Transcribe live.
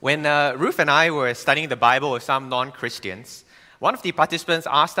When Ruth and I were studying the Bible with some non-Christians, one of the participants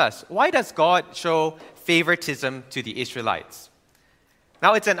asked us, why does God show favoritism to the Israelites?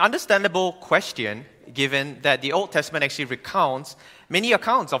 Now, it's an understandable question given that the Old Testament actually recounts many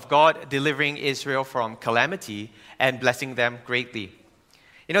accounts of God delivering Israel from calamity and blessing them greatly.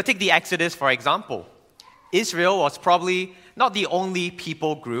 Take the Exodus, for example. Israel was probably not the only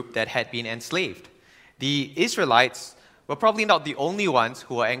people group that had been enslaved. The Israelites were probably not the only ones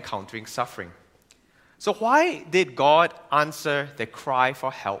who were encountering suffering. So why did God answer their cry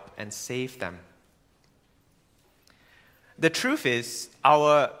for help and save them? The truth is,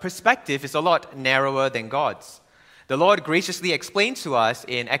 our perspective is a lot narrower than God's. The Lord graciously explained to us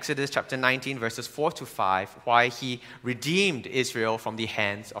in Exodus chapter 19, verses 4 to 5, why He redeemed Israel from the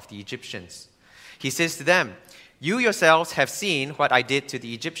hands of the Egyptians. He says to them, "You yourselves have seen what I did to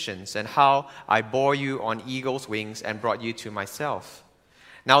the Egyptians, and how I bore you on eagle's wings and brought you to myself.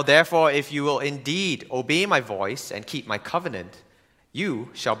 Now therefore, if you will indeed obey my voice and keep my covenant, you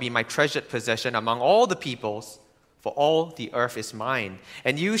shall be my treasured possession among all the peoples, for all the earth is mine,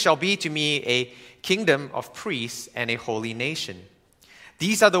 and you shall be to me a kingdom of priests and a holy nation.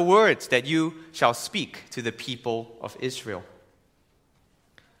 These are the words that you shall speak to the people of Israel."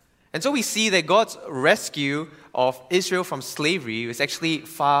 And so we see that God's rescue of Israel from slavery is actually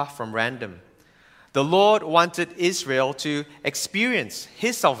far from random. The Lord wanted Israel to experience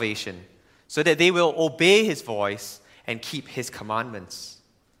His salvation so that they will obey His voice and keep His commandments.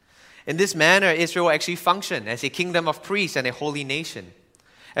 In this manner, Israel actually functioned as a kingdom of priests and a holy nation.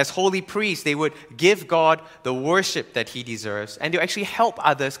 As holy priests, they would give God the worship that He deserves, and to actually help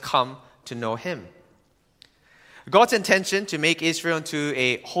others come to know Him. God's intention to make Israel into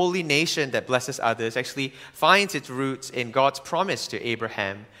a holy nation that blesses others actually finds its roots in God's promise to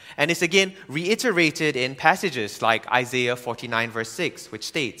Abraham, and is again reiterated in passages like Isaiah 49 verse 6, which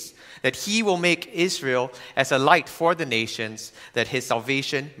states that He will make Israel as a light for the nations, that His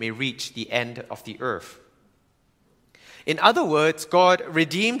salvation may reach the end of the earth. In other words, God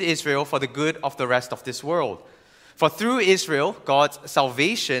redeemed Israel for the good of the rest of this world. For through Israel, God's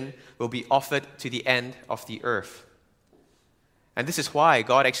salvation will be offered to the end of the earth. And this is why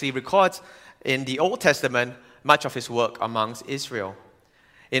God actually records in the Old Testament much of His work amongst Israel.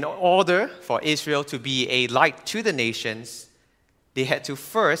 In order for Israel to be a light to the nations, they had to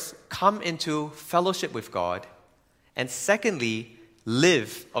first come into fellowship with God, and secondly,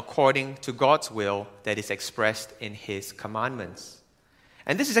 live according to God's will that is expressed in His commandments.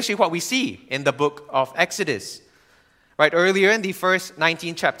 And this is actually what we see in the book of Exodus. Right, earlier in the first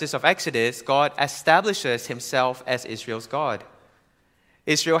 19 chapters of Exodus, God establishes Himself as Israel's God.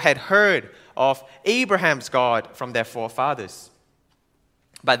 Israel had heard of Abraham's God from their forefathers,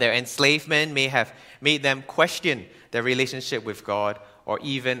 but their enslavement may have made them question their relationship with God or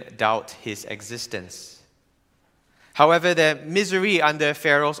even doubt His existence. However, their misery under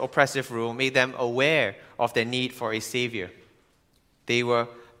Pharaoh's oppressive rule made them aware of their need for a savior. They were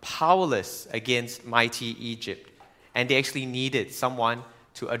powerless against mighty Egypt, and they actually needed someone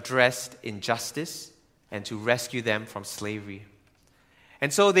to address injustice and to rescue them from slavery.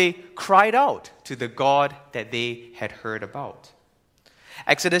 And so they cried out to the God that they had heard about.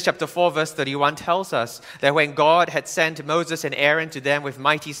 Exodus chapter 4 verse 31 tells us that when God had sent Moses and Aaron to them with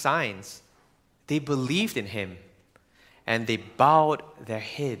mighty signs, they believed in Him, and they bowed their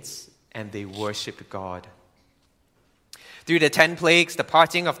heads and they worshipped God. Through the 10 plagues, the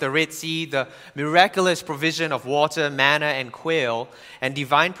parting of the Red Sea, the miraculous provision of water, manna, and quail, and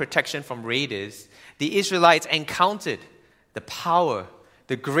divine protection from raiders, the Israelites encountered the power,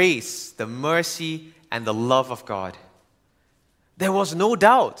 the grace, the mercy, and the love of God. There was no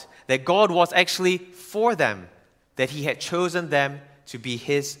doubt that God was actually for them, that He had chosen them to be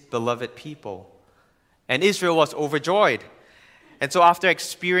His beloved people. And Israel was overjoyed. And so after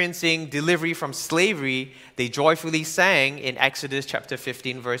experiencing delivery from slavery, they joyfully sang in Exodus chapter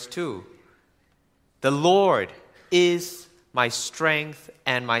 15, verse 2. "The Lord is my strength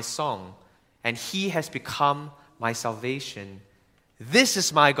and my song, and He has become my salvation. This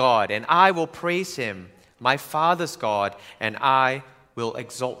is my God, and I will praise Him, my Father's God, and I will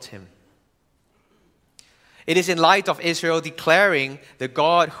exalt Him." It is in light of Israel declaring, "The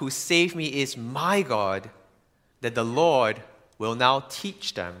God who saved me is my God," that the Lord will now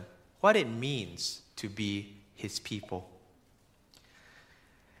teach them what it means to be His people.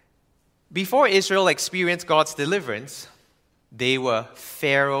 Before Israel experienced God's deliverance, they were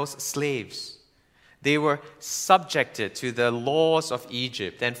Pharaoh's slaves. They were subjected to the laws of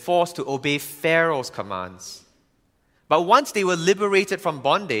Egypt and forced to obey Pharaoh's commands. But once they were liberated from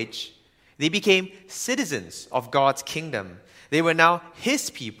bondage, they became citizens of God's kingdom. They were now his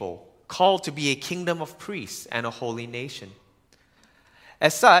people, called to be a kingdom of priests and a holy nation.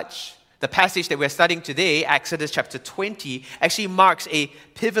 As such, the passage that we're studying today, Exodus chapter 20, actually marks a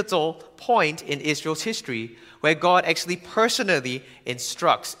pivotal point in Israel's history where God actually personally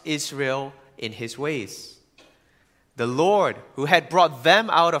instructs Israel in his ways. The Lord, who had brought them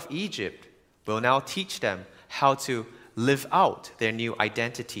out of Egypt, will now teach them how to live out their new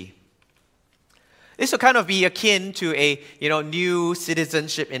identity. This will kind of be akin to a new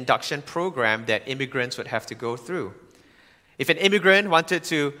citizenship induction program that immigrants would have to go through. If an immigrant wanted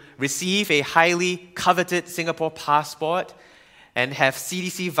to receive a highly coveted Singapore passport and have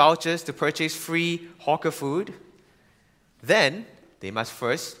CDC vouchers to purchase free hawker food, then they must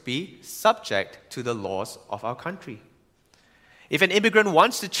first be subject to the laws of our country. If an immigrant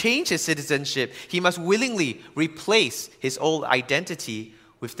wants to change his citizenship, he must willingly replace his old identity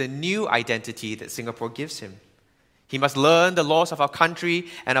with the new identity that Singapore gives him. He must learn the laws of our country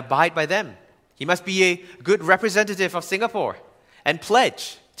and abide by them. He must be a good representative of Singapore and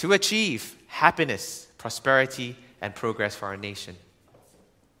pledge to achieve happiness, prosperity, and progress for our nation.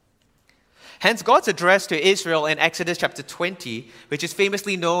 Hence, God's address to Israel in Exodus chapter 20, which is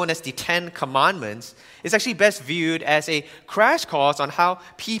famously known as the Ten Commandments, is actually best viewed as a crash course on how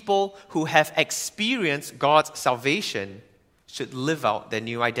people who have experienced God's salvation should live out their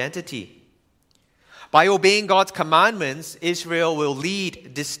new identity. By obeying God's commandments, Israel will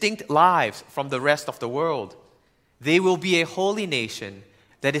lead distinct lives from the rest of the world. They will be a holy nation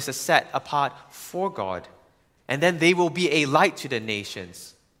that is set apart for God. And then they will be a light to the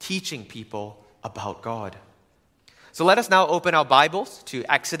nations, teaching people about God. So let us now open our Bibles to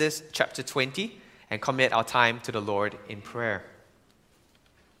Exodus chapter 20 and commit our time to the Lord in prayer.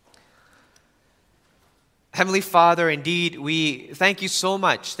 Heavenly Father, indeed, we thank you so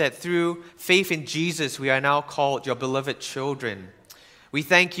much that through faith in Jesus, we are now called your beloved children. We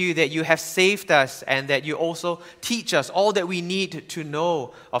thank you that you have saved us and that you also teach us all that we need to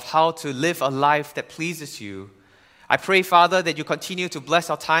know of how to live a life that pleases you. I pray, Father, that you continue to bless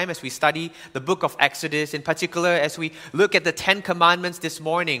our time as we study the book of Exodus, in particular as we look at the Ten Commandments this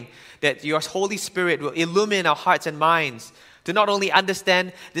morning, that your Holy Spirit will illumine our hearts and minds to not only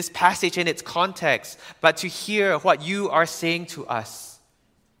understand this passage in its context, but to hear what you are saying to us.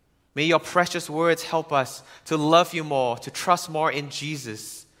 May your precious words help us to love you more, to trust more in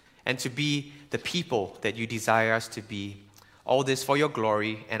Jesus, and to be the people that you desire us to be. All this for your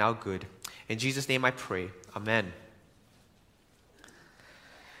glory and our good. In Jesus' name I pray. Amen.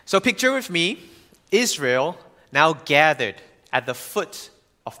 So picture with me Israel now gathered at the foot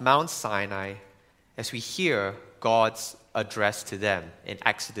of Mount Sinai as we hear God's address to them in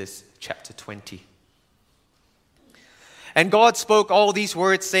Exodus chapter 20. And God spoke all these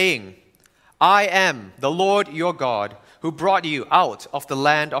words, saying, I am the Lord your God, who brought you out of the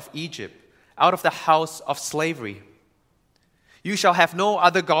land of Egypt, out of the house of slavery. You shall have no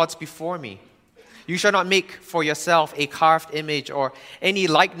other gods before me. You shall not make for yourself a carved image or any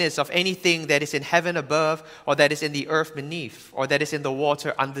likeness of anything that is in heaven above, or that is in the earth beneath, or that is in the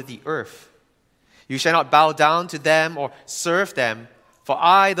water under the earth. You shall not bow down to them or serve them, for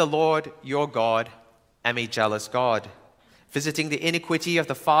I, the Lord your God, am a jealous God, visiting the iniquity of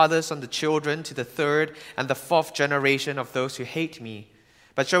the fathers on the children to the third and the fourth generation of those who hate me,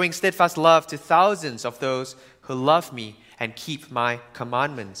 but showing steadfast love to thousands of those who love me and keep my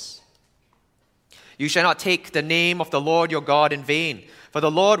commandments. You shall not take the name of the Lord your God in vain, for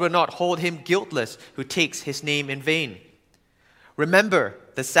the Lord will not hold him guiltless who takes his name in vain. Remember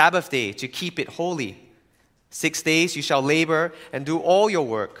the Sabbath day to keep it holy. 6 days you shall labor and do all your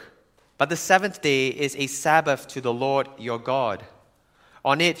work, but the seventh day is a Sabbath to the Lord your God.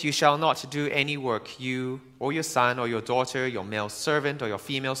 On it you shall not do any work, you or your son or your daughter, your male servant or your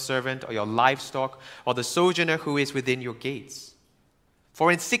female servant, or your livestock, or the sojourner who is within your gates.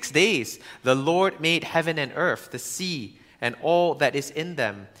 For in 6 days the Lord made heaven and earth, the sea, and all that is in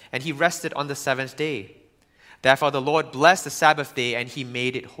them, and he rested on the seventh day. Therefore the Lord blessed the Sabbath day, and he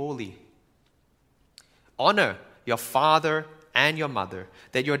made it holy. Honor your father and your mother,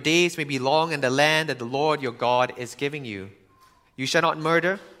 that your days may be long in the land that the Lord your God is giving you. You shall not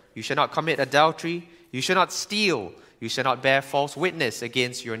murder, you shall not commit adultery, you shall not steal, you shall not bear false witness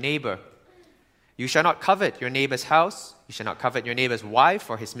against your neighbor. You shall not covet your neighbor's house. You shall not covet your neighbor's wife,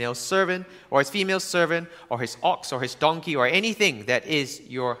 or his male servant, or his female servant, or his ox, or his donkey, or anything that is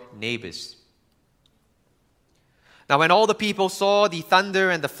your neighbor's. Now when all the people saw the thunder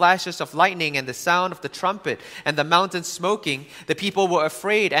and the flashes of lightning and the sound of the trumpet and the mountain smoking, the people were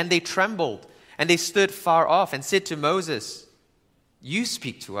afraid and they trembled, and they stood far off and said to Moses, You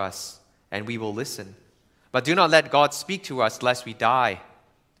speak to us, and we will listen. But do not let God speak to us lest we die."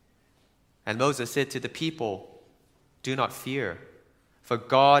 And Moses said to the people, "Do not fear, for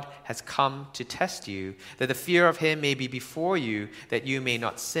God has come to test you, that the fear of him may be before you, that you may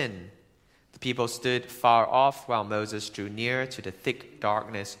not sin." The people stood far off while Moses drew near to the thick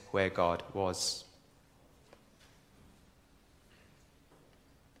darkness where God was.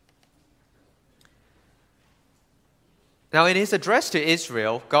 Now, in his address to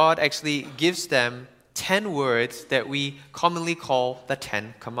Israel, God actually gives them 10 words that we commonly call the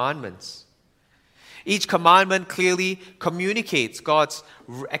 10 Commandments. Each commandment clearly communicates God's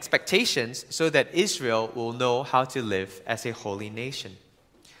expectations so that Israel will know how to live as a holy nation.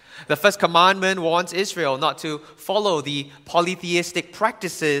 The first commandment warns Israel not to follow the polytheistic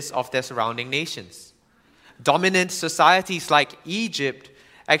practices of their surrounding nations. Dominant societies like Egypt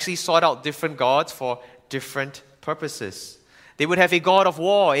actually sought out different gods for different purposes. They would have a god of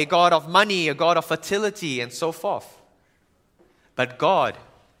war, a god of money, a god of fertility, and so forth. But God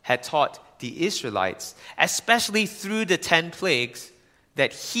had taught the Israelites, especially through the 10 plagues,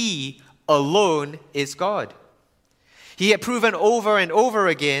 that He alone is God. He had proven over and over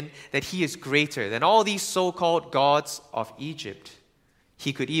again that He is greater than all these so-called gods of Egypt.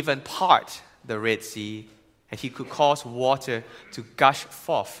 He could even part the Red Sea, and He could cause water to gush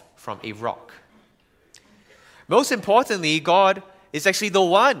forth from a rock. Most importantly, God is actually the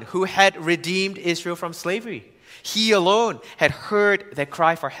one who had redeemed Israel from slavery. He alone had heard their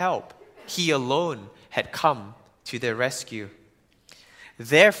cry for help. He alone had come to their rescue.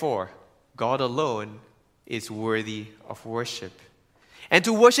 Therefore, God alone is worthy of worship. And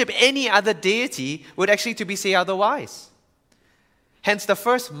to worship any other deity would actually to be say otherwise. Hence, the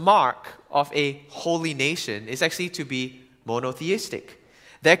first mark of a holy nation is actually to be monotheistic.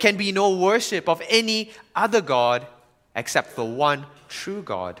 There can be no worship of any other God except the one true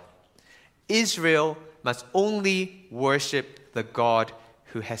God. Israel must only worship the God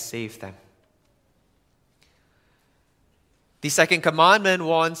who has saved them. The second commandment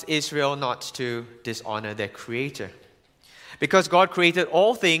warns Israel not to dishonor their Creator. Because God created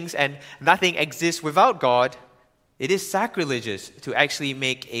all things and nothing exists without God, it is sacrilegious to actually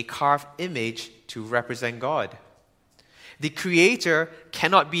make a carved image to represent God. The Creator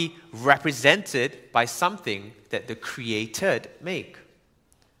cannot be represented by something that the created make.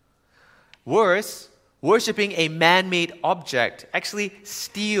 Worse, worshipping a man-made object actually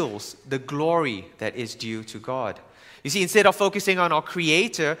steals the glory that is due to God. You see, instead of focusing on our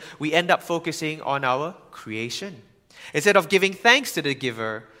Creator, we end up focusing on our creation. Instead of giving thanks to the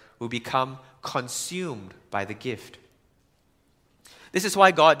giver, we become consumed by the gift. This is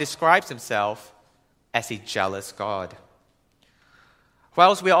why God describes Himself as a jealous God.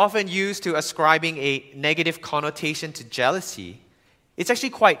 Whilst we are often used to ascribing a negative connotation to jealousy, it's actually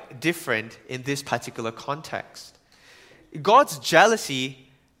quite different in this particular context. God's jealousy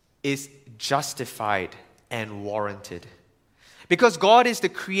is justified and warranted. Because God is the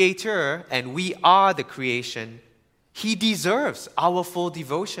creator and we are the creation, He deserves our full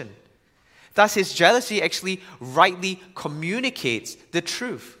devotion. Thus, His jealousy actually rightly communicates the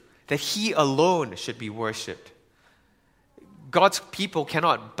truth that He alone should be worshipped. God's people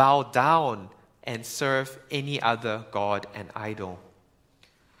cannot bow down and serve any other god and idol.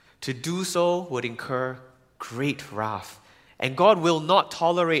 To do so would incur great wrath, and God will not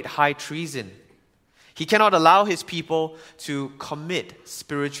tolerate high treason. He cannot allow His people to commit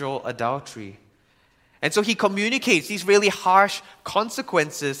spiritual adultery. And so He communicates these really harsh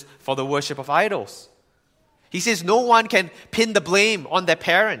consequences for the worship of idols. He says no one can pin the blame on their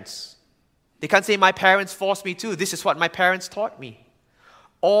parents. They can't say, "My parents forced me to. This is what my parents taught me."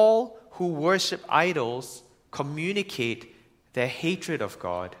 All who worship idols communicate their hatred of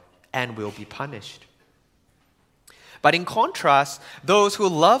God and will be punished. But in contrast, those who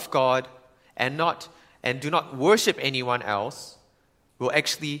love God and do not worship anyone else will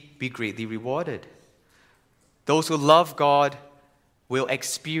actually be greatly rewarded. Those who love God will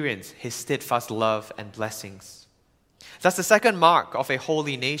experience His steadfast love and blessings. Thus, the second mark of a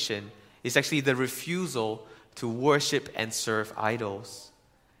holy nation is actually the refusal to worship and serve idols.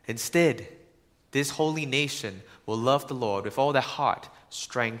 Instead, this holy nation will love the Lord with all their heart,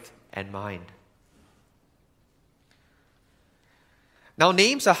 strength, and mind. Now,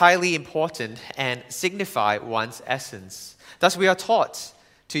 names are highly important and signify one's essence. Thus, we are taught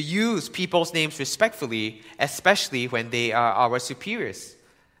to use people's names respectfully, especially when they are our superiors.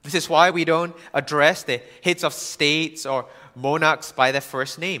 This is why we don't address the heads of states or monarchs by their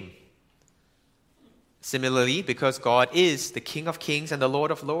first name. Similarly, because God is the King of Kings and the Lord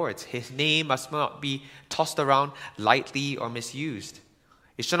of Lords, His name must not be tossed around lightly or misused.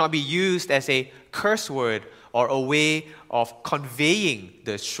 It should not be used as a curse word or a way of conveying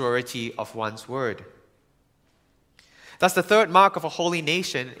the surety of one's word. Thus, the third mark of a holy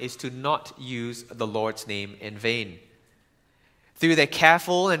nation is to not use the Lord's name in vain. Through their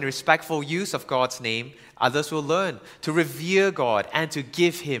careful and respectful use of God's name, others will learn to revere God and to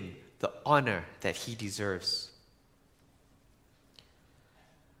give Him the honor that He deserves.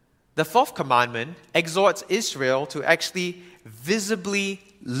 The fourth commandment exhorts Israel to actually visibly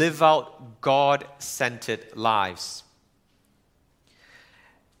live out God-centered lives.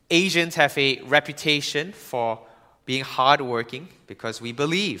 Asians have a reputation for being hardworking because we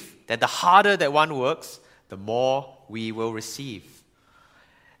believe that the harder that one works, the more we will receive.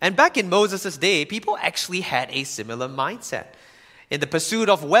 And back in Moses' day, people actually had a similar mindset. In the pursuit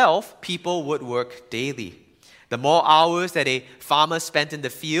of wealth, people would work daily. The more hours that a farmer spent in the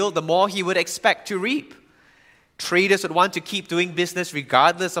field, the more he would expect to reap. Traders would want to keep doing business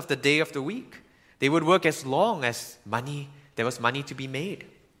regardless of the day of the week. They would work as long as there was money to be made.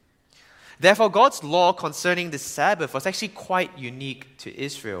 Therefore, God's law concerning the Sabbath was actually quite unique to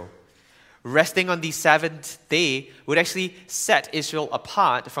Israel. Resting on the seventh day would actually set Israel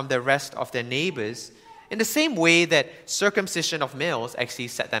apart from the rest of their neighbors in the same way that circumcision of males actually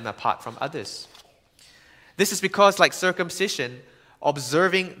set them apart from others. This is because, like circumcision,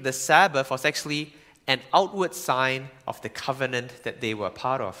 observing the Sabbath was actually an outward sign of the covenant that they were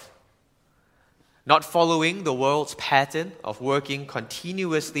part of. Not following the world's pattern of working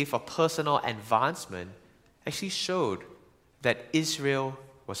continuously for personal advancement actually showed that Israel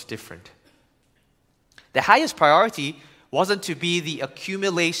was different. The highest priority wasn't to be the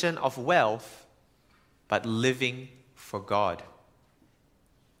accumulation of wealth, but living for God.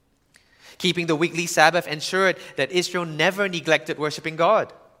 Keeping the weekly Sabbath ensured that Israel never neglected worshiping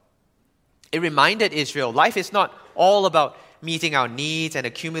God. It reminded Israel, life is not all about meeting our needs and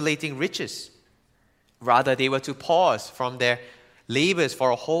accumulating riches. Rather, they were to pause from their labors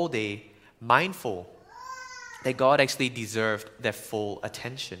for a whole day, mindful that God actually deserved their full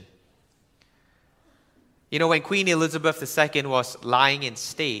attention. You know, when Queen Elizabeth II was lying in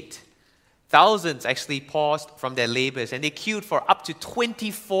state, thousands actually paused from their labors and they queued for up to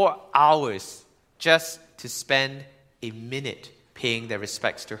 24 hours just to spend a minute paying their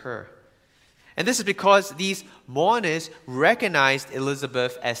respects to her. And this is because these mourners recognized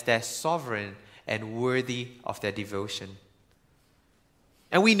Elizabeth as their sovereign and worthy of their devotion.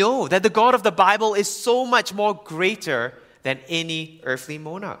 And we know that the God of the Bible is so much more greater than any earthly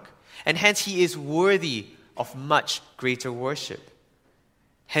monarch. And hence He is worthy of much greater worship.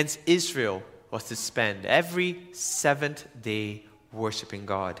 Hence Israel was to spend every seventh day worshiping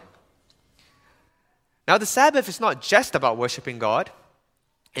God. Now the Sabbath is not just about worshiping God.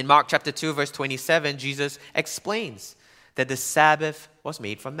 In Mark chapter 2 verse 27, Jesus explains that the Sabbath was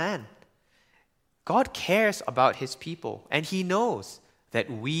made for man. God cares about His people and He knows that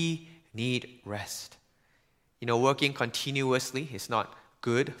we need rest. You know, working continuously is not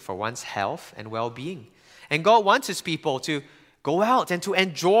good for one's health and well-being. And God wants His people to go out and to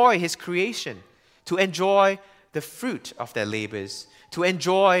enjoy His creation, to enjoy the fruit of their labors, to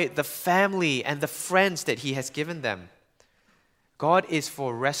enjoy the family and the friends that He has given them. God is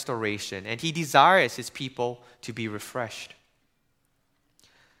for restoration and He desires His people to be refreshed.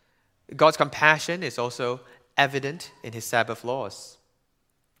 God's compassion is also evident in His Sabbath laws.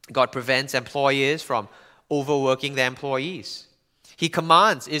 God prevents employers from overworking their employees. He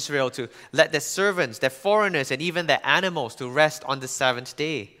commands Israel to let their servants, their foreigners, and even their animals to rest on the seventh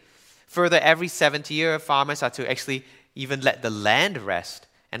day. Further, every seventh year, farmers are to actually even let the land rest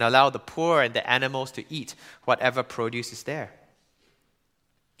and allow the poor and the animals to eat whatever produce is there.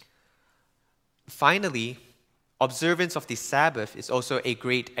 Finally, observance of the Sabbath is also a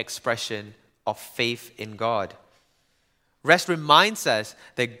great expression of faith in God. Rest reminds us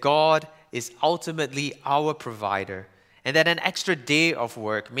that God is ultimately our provider and that an extra day of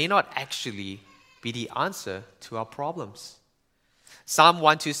work may not actually be the answer to our problems. Psalm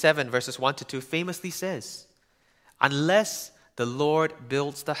 127 verses 1-2 famously says, "Unless the Lord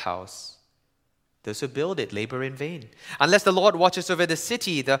builds the house, those who build it labor in vain. Unless the Lord watches over the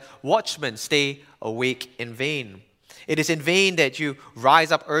city, the watchmen stay awake in vain. It is in vain that you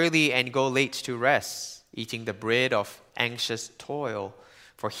rise up early and go late to rest, eating the bread of anxious toil,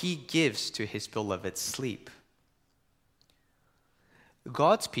 for He gives to His beloved sleep."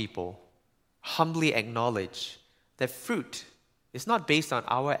 God's people humbly acknowledge that fruit is not based on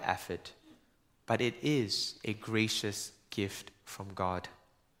our effort, but it is a gracious gift from God.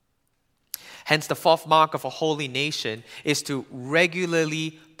 Hence, the fourth mark of a holy nation is to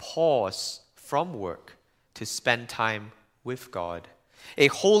regularly pause from work to spend time with God. A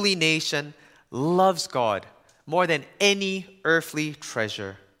holy nation loves God more than any earthly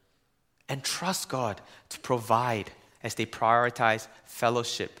treasure and trusts God to provide as they prioritize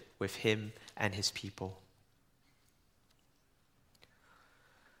fellowship with Him and His people.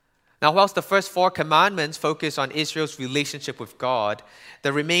 Now, whilst the first 4 commandments focus on Israel's relationship with God,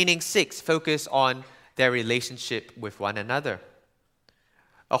 the remaining 6 focus on their relationship with one another.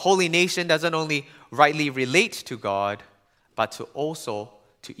 A holy nation doesn't only rightly relate to God, but also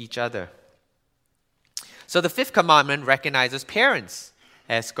to each other. So the 5th commandment recognizes parents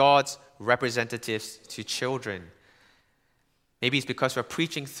as God's representatives to children. Maybe it's because we're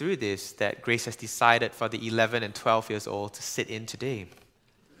preaching through this that Grace has decided for the 11 and 12 years old to sit in today.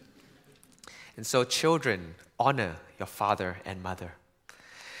 And so children, honor your father and mother.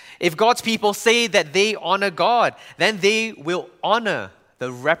 If God's people say that they honor God, then they will honor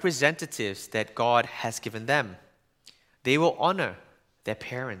the representatives that God has given them. They will honor their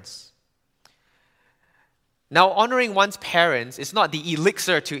parents. Now, honoring one's parents is not the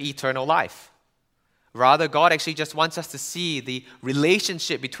elixir to eternal life. Rather, God actually just wants us to see the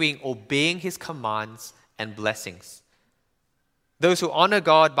relationship between obeying His commands and blessings. Those who honor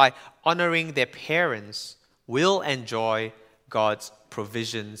God by honoring their parents will enjoy God's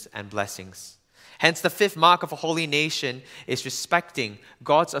provisions and blessings. Hence, the 5th mark of a holy nation is respecting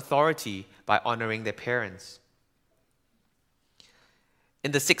God's authority by honoring their parents.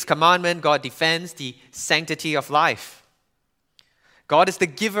 In the 6th commandment, God defends the sanctity of life. God is the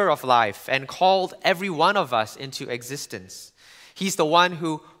giver of life and called every one of us into existence. He's the one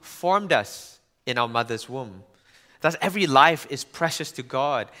who formed us in our mother's womb. Thus, every life is precious to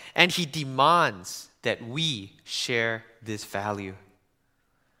God, and He demands that we share this value.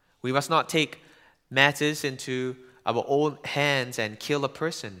 We must not take matters into our own hands and kill a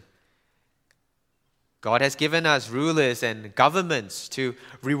person. God has given us rulers and governments to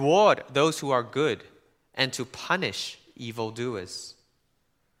reward those who are good and to punish evildoers.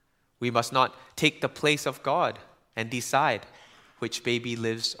 We must not take the place of God and decide which baby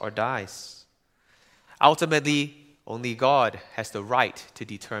lives or dies. Ultimately, only God has the right to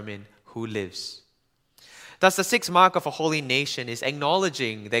determine who lives. Thus, the 6th mark of a holy nation is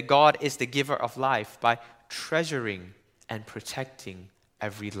acknowledging that God is the giver of life by treasuring and protecting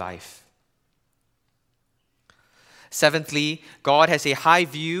every life. 7thly, God has a high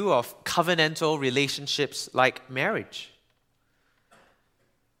view of covenantal relationships like marriage.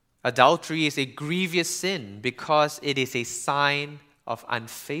 Adultery is a grievous sin because it is a sign of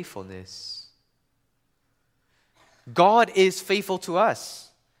unfaithfulness. God is faithful to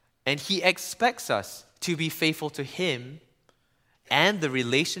us, and He expects us to be faithful to Him and the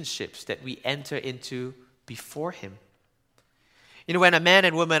relationships that we enter into before Him. You know, when a man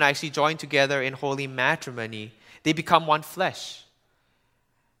and woman actually join together in holy matrimony, they become one flesh.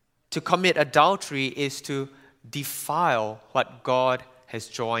 To commit adultery is to defile what God has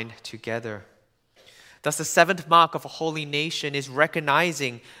joined together. Thus, the 7th mark of a holy nation is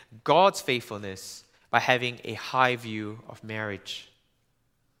recognizing God's faithfulness by having a high view of marriage.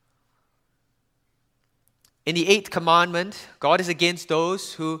 In the 8th commandment, God is against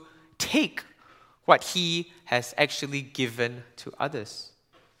those who take what He has actually given to others.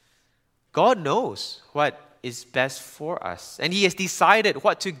 God knows what is best for us, and He has decided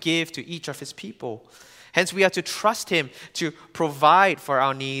what to give to each of His people. Hence, we are to trust Him to provide for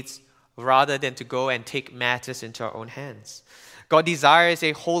our needs rather than to go and take matters into our own hands. God desires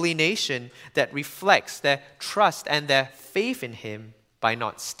a holy nation that reflects their trust and their faith in Him by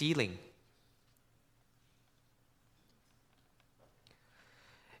not stealing.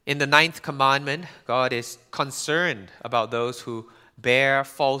 In the 9th commandment, God is concerned about those who bear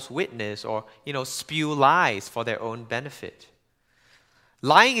false witness or, spew lies for their own benefit.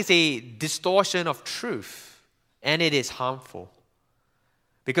 Lying is a distortion of truth, and it is harmful.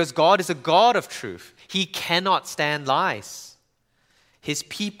 Because God is a God of truth, He cannot stand lies. His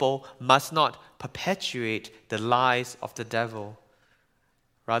people must not perpetuate the lies of the devil.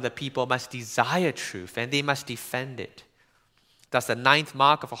 Rather, people must desire truth, and they must defend it. Thus, the 9th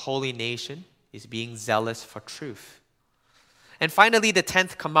mark of a holy nation is being zealous for truth. And finally, the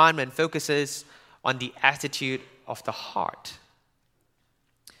 10th commandment focuses on the attitude of the heart.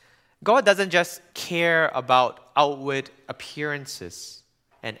 God doesn't just care about outward appearances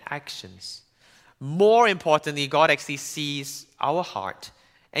and actions. More importantly, God actually sees our heart,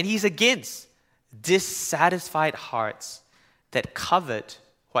 and He's against dissatisfied hearts that covet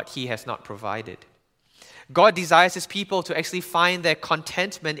what He has not provided. God desires His people to actually find their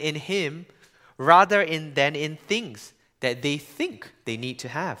contentment in Him rather than in things that they think they need to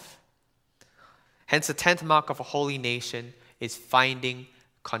have. Hence, the 10th mark of a holy nation is finding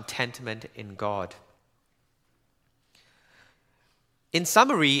contentment in God. In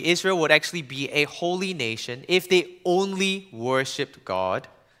summary, Israel would actually be a holy nation if they only worshipped God,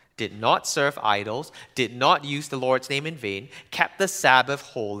 did not serve idols, did not use the Lord's name in vain, kept the Sabbath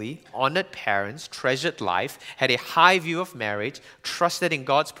holy, honored parents, treasured life, had a high view of marriage, trusted in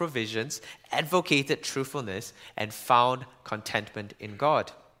God's provisions, advocated truthfulness, and found contentment in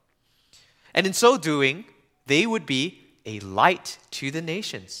God. And in so doing, they would be a light to the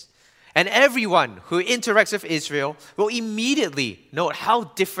nations. And everyone who interacts with Israel will immediately note how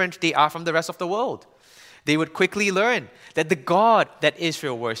different they are from the rest of the world. They would quickly learn that the God that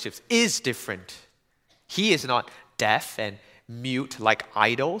Israel worships is different. He is not deaf and mute like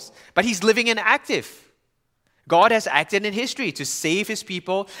idols, but he's living and active. God has acted in history to save his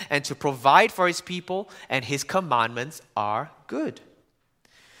people and to provide for his people, and his commandments are good.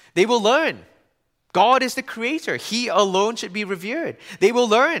 They will learn God is the creator. He alone should be revered. They will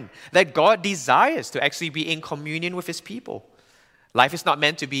learn that God desires to actually be in communion with his people. Life is not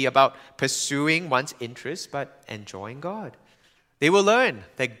meant to be about pursuing one's interests, but enjoying God. They will learn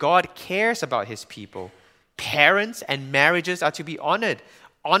that God cares about his people. Parents and marriages are to be honored.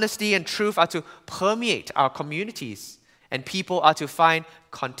 Honesty and truth are to permeate our communities. And people are to find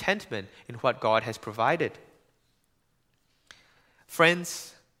contentment in what God has provided.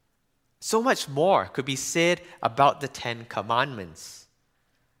 Friends, so much more could be said about the 10 Commandments.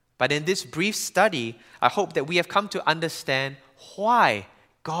 But in this brief study, I hope that we have come to understand why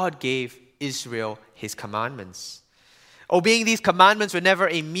God gave Israel his commandments. Obeying these commandments were never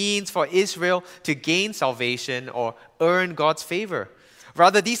a means for Israel to gain salvation or earn God's favor.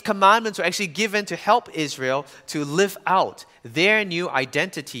 Rather, these commandments were actually given to help Israel to live out their new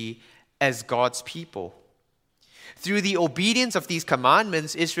identity as God's people. Through the obedience of these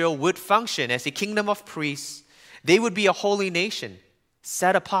commandments, Israel would function as a kingdom of priests. They would be a holy nation,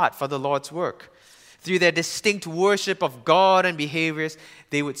 set apart for the Lord's work. Through their distinct worship of God and behaviors,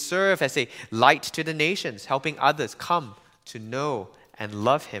 they would serve as a light to the nations, helping others come to know and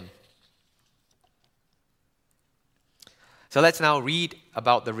love him. So let's now read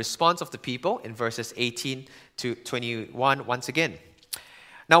about the response of the people in verses 18 to 21 once again.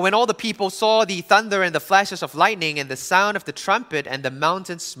 Now, when all the people saw the thunder and the flashes of lightning and the sound of the trumpet and the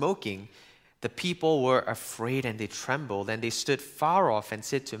mountain smoking, the people were afraid and they trembled, and they stood far off and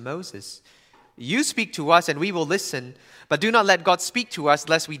said to Moses, "You speak to us and we will listen, but do not let God speak to us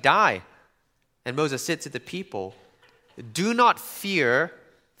lest we die." And Moses said to the people, "Do not fear,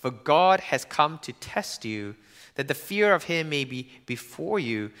 for God has come to test you, that the fear of him may be before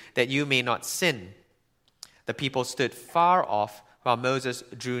you, that you may not sin." The people stood far off, while Moses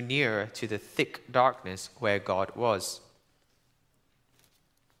drew near to the thick darkness where God was.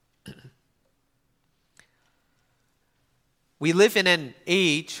 We live in an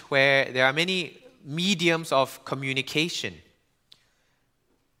age where there are many mediums of communication.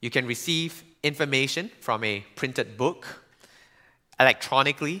 You can receive information from a printed book,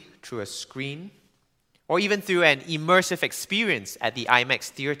 electronically through a screen, or even through an immersive experience at the IMAX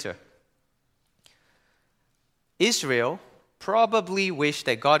theater. Israel probably wished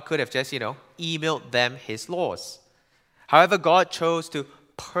that God could have just, emailed them his laws. However, God chose to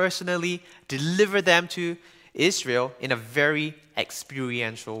personally deliver them to Israel in a very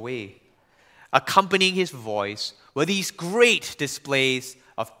experiential way. Accompanying his voice were these great displays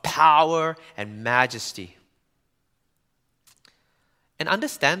of power and majesty. And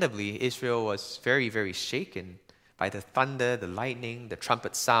understandably, Israel was very, very shaken by the thunder, the lightning, the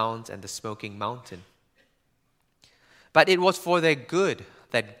trumpet sounds, and the smoking mountain. But it was for their good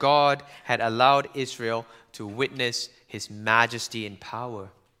that God had allowed Israel to witness his majesty and power.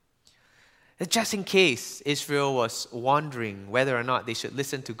 Just in case Israel was wondering whether or not they should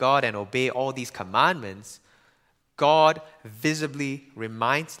listen to God and obey all these commandments, God visibly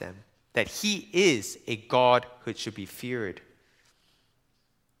reminds them that he is a God who should be feared.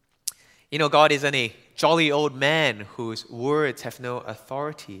 God isn't a jolly old man whose words have no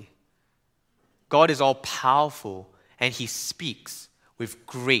authority. God is all powerful, and he speaks with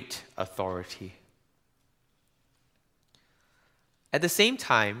great authority. At the same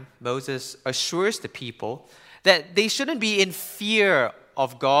time, Moses assures the people that they shouldn't be in fear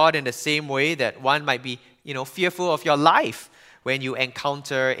of God in the same way that one might be, fearful of your life when you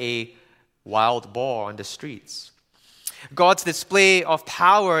encounter a wild boar on the streets. God's display of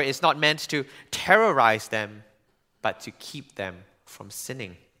power is not meant to terrorize them, but to keep them from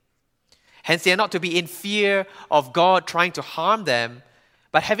sinning. Hence, they are not to be in fear of God trying to harm them,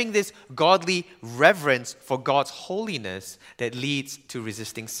 but having this godly reverence for God's holiness that leads to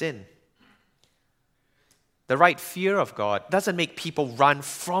resisting sin. the right fear of God doesn't make people run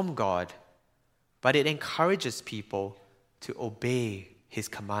from God, but it encourages people to obey His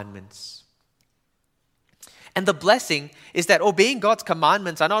commandments. And the blessing is that obeying God's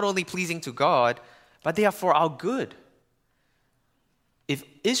commandments are not only pleasing to God, but they are for our good. If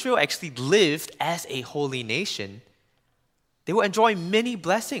Israel actually lived as a holy nation, they will enjoy many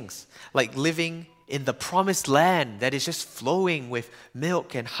blessings, like living in the promised land that is just flowing with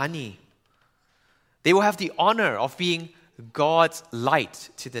milk and honey. They will have the honor of being God's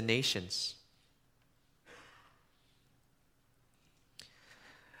light to the nations.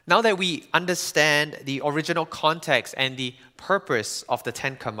 Now that we understand the original context and the purpose of the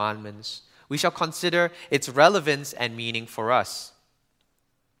Ten Commandments, we shall consider its relevance and meaning for us.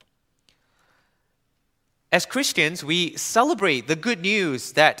 As Christians, we celebrate the good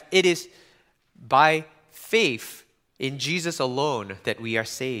news that it is by faith in Jesus alone that we are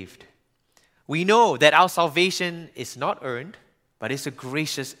saved. We know that our salvation is not earned, but is a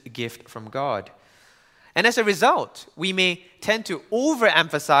gracious gift from God. And as a result, we may tend to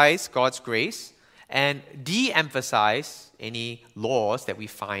overemphasize God's grace and de-emphasize any laws that we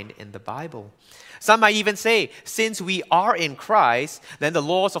find in the Bible. Some might even say, since we are in Christ, then the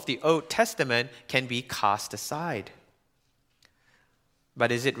laws of the Old Testament can be cast aside.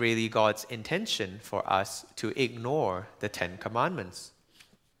 But is it really God's intention for us to ignore the Ten Commandments?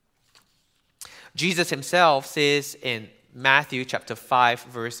 Jesus himself says in Matthew chapter 5,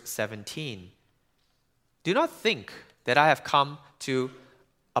 verse 17, "Do not think that I have come to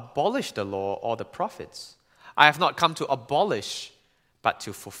abolish the law or the prophets. I have not come to abolish, but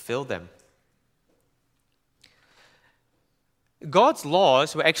to fulfill them." God's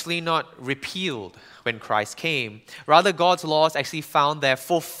laws were actually not repealed when Christ came. Rather, God's laws actually found their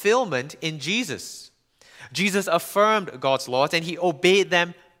fulfillment in Jesus. Jesus affirmed God's laws and he obeyed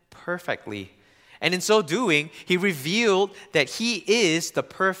them perfectly. And in so doing, he revealed that he is the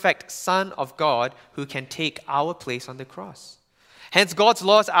perfect Son of God who can take our place on the cross. Hence, God's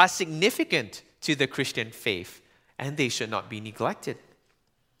laws are significant to the Christian faith, and they should not be neglected.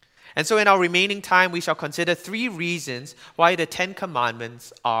 And so in our remaining time, we shall consider 3 reasons why the Ten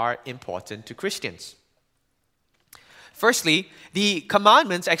Commandments are important to Christians. Firstly, the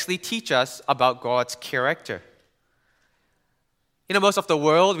commandments actually teach us about God's character. Most of the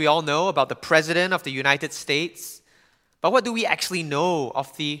world, we all know about the President of the United States. But what do we actually know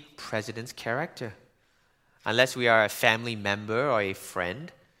of the President's character? Unless we are a family member or a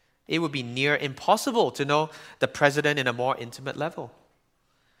friend, it would be near impossible to know the President in a more intimate level.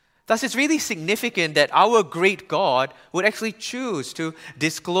 Thus, it's really significant that our great God would actually choose to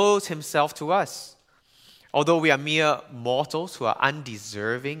disclose himself to us. Although we are mere mortals who are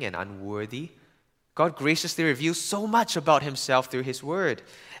undeserving and unworthy, God graciously reveals so much about himself through his word.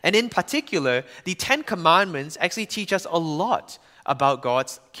 And in particular, the Ten Commandments actually teach us a lot about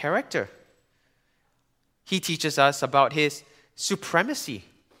God's character. He teaches us about his supremacy.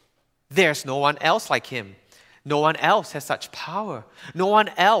 There's no one else like him. No one else has such power. No one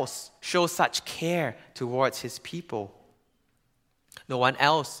else shows such care towards his people. No one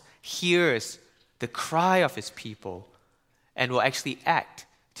else hears the cry of his people and will actually act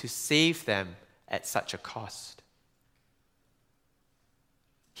to save them at such a cost.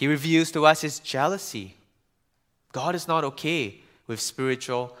 He reveals to us his jealousy. God is not okay with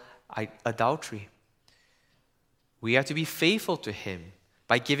spiritual adultery. We are to be faithful to him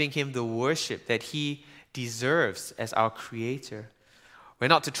by giving him the worship that he deserves as our creator. We're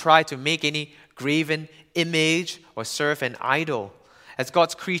not to try to make any graven image or serve an idol. As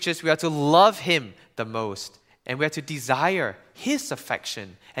God's creatures, we are to love him the most, and we are to desire his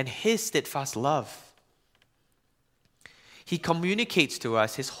affection and his steadfast love. He communicates to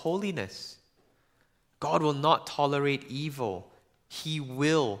us his holiness. God will not tolerate evil. He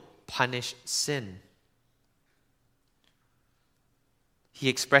will punish sin. He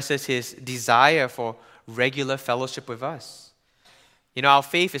expresses his desire for regular fellowship with us. Our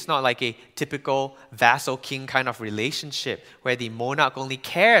faith is not like a typical vassal-king kind of relationship where the monarch only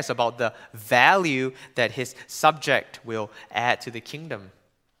cares about the value that his subject will add to the kingdom.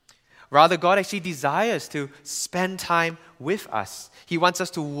 Rather, God actually desires to spend time with us. He wants us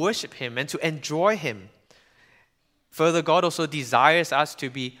to worship him and to enjoy him. Further, God also desires us to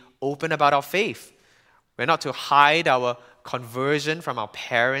be open about our faith. We're not to hide our conversion from our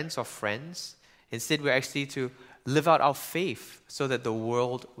parents or friends. Instead, we're actually to live out our faith so that the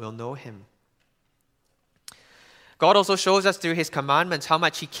world will know him. God also shows us through his commandments how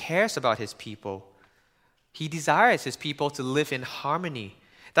much he cares about his people. He desires his people to live in harmony.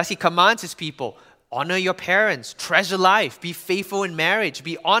 Thus, he commands his people, honor your parents, treasure life, be faithful in marriage,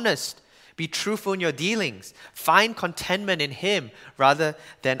 be honest, Be truthful in your dealings. Find contentment in Him rather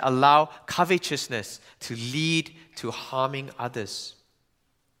than allow covetousness to lead to harming others.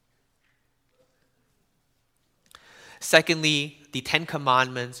 Secondly, the Ten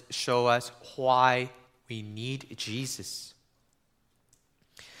Commandments show us why we need Jesus.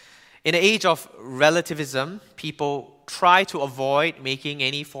 In an age of relativism, people try to avoid making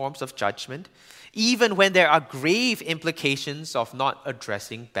any forms of judgment, even when there are grave implications of not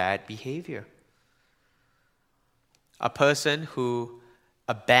addressing bad behavior. A person who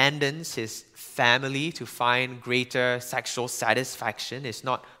abandons his family to find greater sexual satisfaction is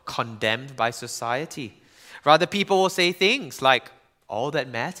not condemned by society. Rather, people will say things like, all that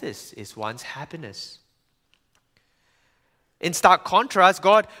matters is one's happiness. In stark contrast,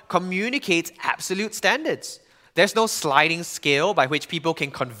 God communicates absolute standards. There's no sliding scale by which people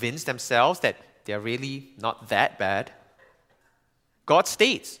can convince themselves that they're really not that bad. God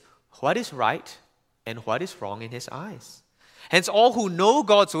states what is right and what is wrong in His eyes. Hence, all who know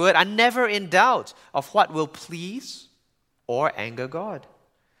God's word are never in doubt of what will please or anger God.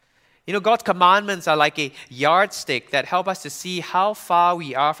 God's commandments are like a yardstick that help us to see how far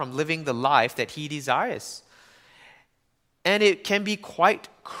we are from living the life that He desires. And it can be quite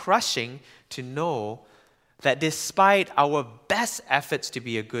crushing to know that despite our best efforts to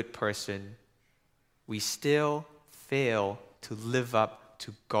be a good person, we still fail to live up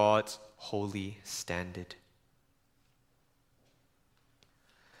to God's holy standard.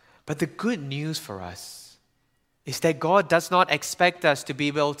 But the good news for us is that God does not expect us to be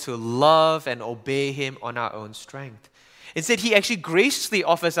able to love and obey Him on our own strength. Instead, He actually graciously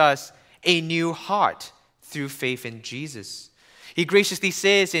offers us a new heart through faith in Jesus. He graciously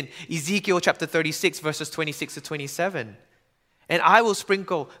says in Ezekiel chapter 36, verses 26 to 27, "And I will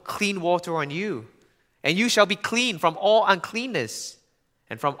sprinkle clean water on you, and you shall be clean from all uncleanness,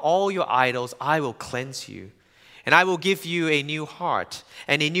 and from all your idols I will cleanse you. And I will give you a new heart,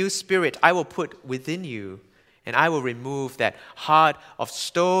 and a new spirit I will put within you. And I will remove that heart of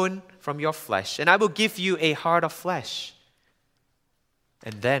stone from your flesh, and I will give you a heart of flesh.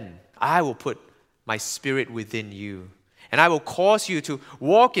 And then I will put my spirit within you, and I will cause you to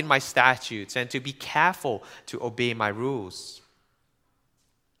walk in my statutes and to be careful to obey my rules."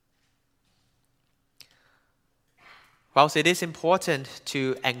 Whilst it is important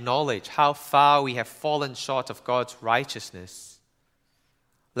to acknowledge how far we have fallen short of God's righteousness,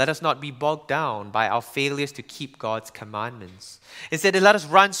 let us not be bogged down by our failures to keep God's commandments. Instead, let us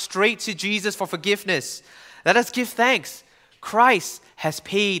run straight to Jesus for forgiveness. Let us give thanks. Christ has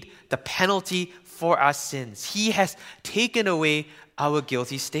paid the penalty for our sins. He has taken away our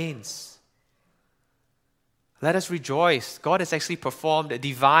guilty stains. Let us rejoice. God has actually performed a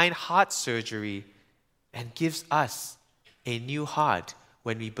divine heart surgery and gives us a new heart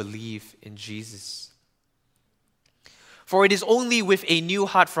when we believe in Jesus. For it is only with a new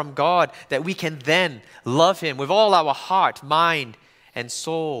heart from God that we can then love Him with all our heart, mind, and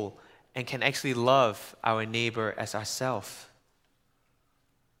soul, and can actually love our neighbor as ourselves.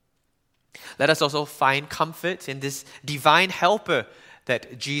 Let us also find comfort in this divine helper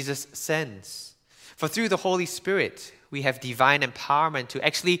that Jesus sends. For through the Holy Spirit, we have divine empowerment to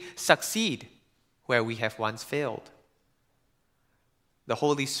actually succeed where we have once failed. The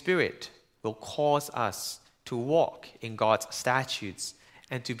Holy Spirit will cause us to walk in God's statutes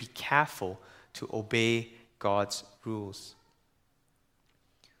and to be careful to obey God's rules.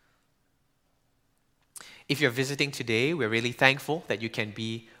 If you're visiting today, we're really thankful that you can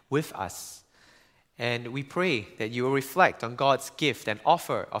be with us. And we pray that you will reflect on God's gift and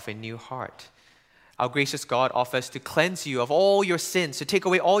offer of a new heart. Our gracious God offers to cleanse you of all your sins, to take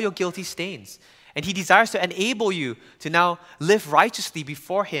away all your guilty stains. And He desires to enable you to now live righteously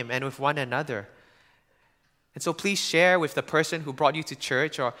before Him and with one another. And so please share with the person who brought you to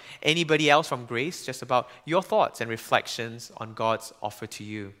church or anybody else from Grace just about your thoughts and reflections on God's offer to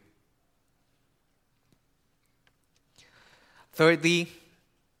you. Thirdly,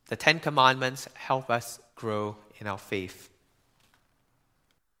 the Ten Commandments help us grow in our faith.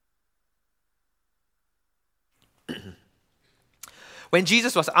 When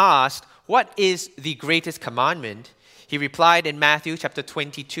Jesus was asked, "What is the greatest commandment?" He replied in Matthew chapter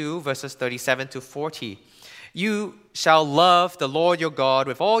 22, verses 37 to 40, "You shall love the Lord your God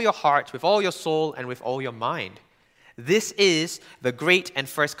with all your heart, with all your soul, and with all your mind. This is the great and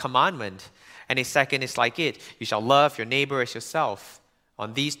first commandment. And a second is like it. You shall love your neighbor as yourself.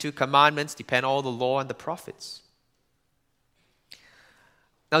 On these two commandments depend all the law and the prophets."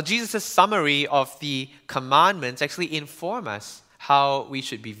 Now, Jesus' summary of the commandments actually inform us how we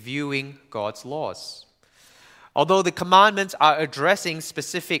should be viewing God's laws. Although the commandments are addressing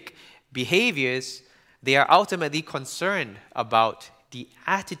specific behaviors, they are ultimately concerned about the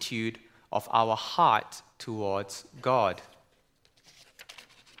attitude of our heart towards God.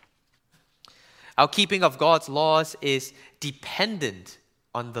 Our keeping of God's laws is dependent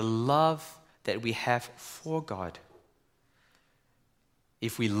on the love that we have for God.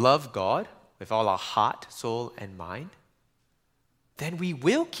 If we love God with all our heart, soul, and mind, then we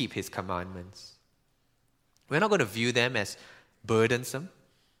will keep His commandments. We're not going to view them as burdensome,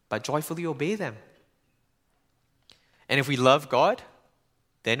 but joyfully obey them. And if we love God,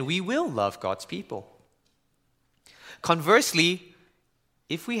 then we will love God's people. Conversely,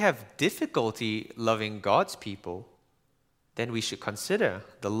 if we have difficulty loving God's people, then we should consider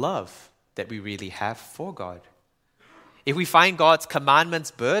the love that we really have for God. If we find God's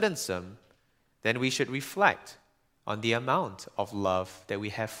commandments burdensome, then we should reflect on the amount of love that we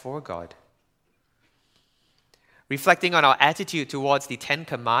have for God. Reflecting on our attitude towards the 10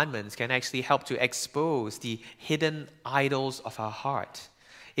 Commandments can actually help to expose the hidden idols of our heart.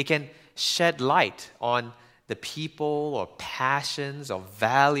 It can shed light on the people or passions or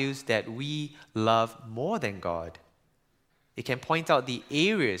values that we love more than God. It can point out the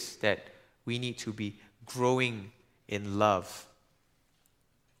areas that we need to be growing in love.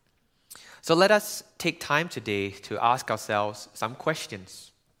 So let us take time today to ask ourselves some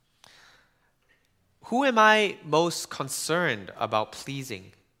questions. Who am I most concerned about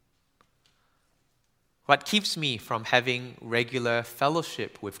pleasing? What keeps me from having regular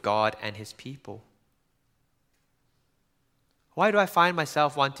fellowship with God and His people? Why do I find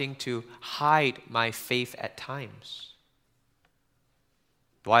myself wanting to hide my faith at times?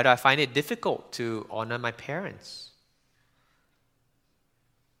 Why do I find it difficult to honor my parents?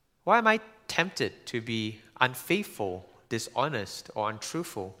 Why am I tempted to be unfaithful, dishonest, or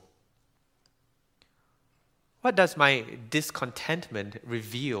untruthful? What does my discontentment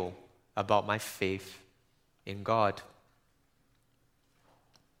reveal about my faith in God?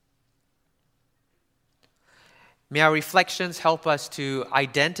 May our reflections help us to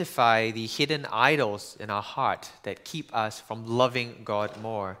identify the hidden idols in our heart that keep us from loving God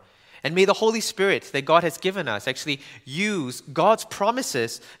more. And may the Holy Spirit that God has given us actually use God's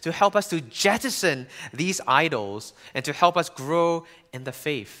promises to help us to jettison these idols and to help us grow in the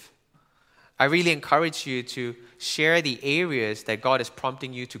faith. I really encourage you to share the areas that God is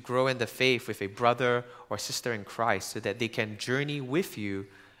prompting you to grow in the faith with a brother or sister in Christ so that they can journey with you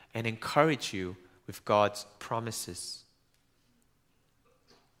and encourage you with God's promises.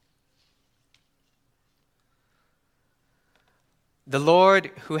 The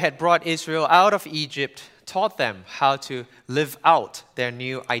Lord, who had brought Israel out of Egypt, taught them how to live out their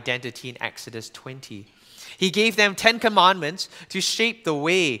new identity in Exodus 20. He gave them 10 commandments to shape the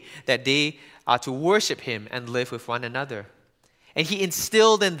way that they are to worship Him and live with one another. And He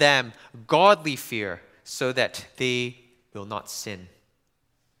instilled in them godly fear so that they will not sin.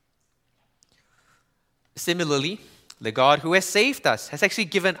 Similarly, the God who has saved us has actually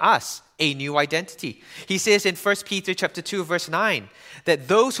given us a new identity. He says in 1 Peter chapter 2, verse 9, that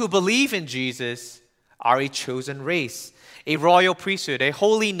those who believe in Jesus are a chosen race, a royal priesthood, a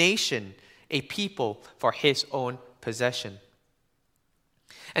holy nation, a people for His own possession.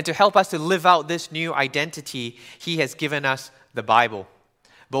 And to help us to live out this new identity, He has given us the Bible,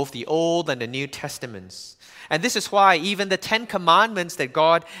 both the Old and the New Testaments. And this is why even the 10 commandments that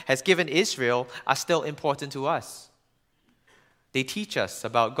God has given Israel are still important to us. They teach us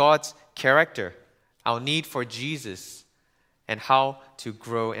about God's character, our need for Jesus, and how to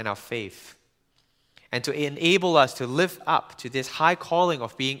grow in our faith. And to enable us to live up to this high calling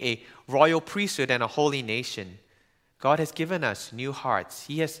of being a royal priesthood and a holy nation, God has given us new hearts.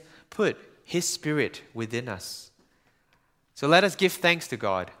 He has put His Spirit within us. So let us give thanks to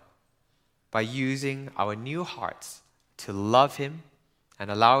God by using our new hearts to love Him and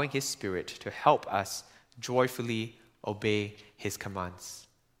allowing His Spirit to help us joyfully obey His commands.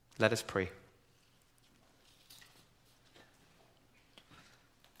 Let us pray.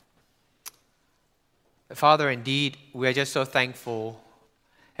 Father, indeed, we are just so thankful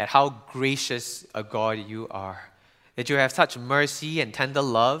at how gracious a God you are, that you have such mercy and tender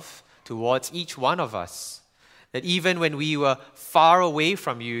love towards each one of us, that even when we were far away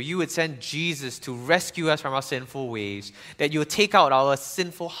from you, you would send Jesus to rescue us from our sinful ways, that you would take out our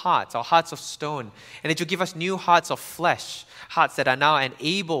sinful hearts, our hearts of stone, and that you give us new hearts of flesh, hearts that are now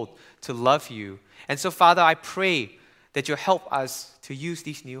enabled to love you. And so, Father, I pray that you help us to use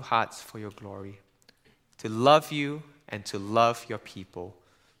these new hearts for your glory, to love you and to love your people.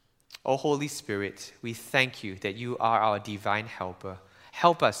 O Holy Spirit, we thank you that you are our divine helper.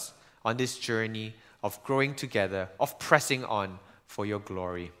 Help us on this journey of growing together, of pressing on for your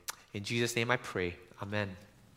glory. In Jesus' name I pray. Amen.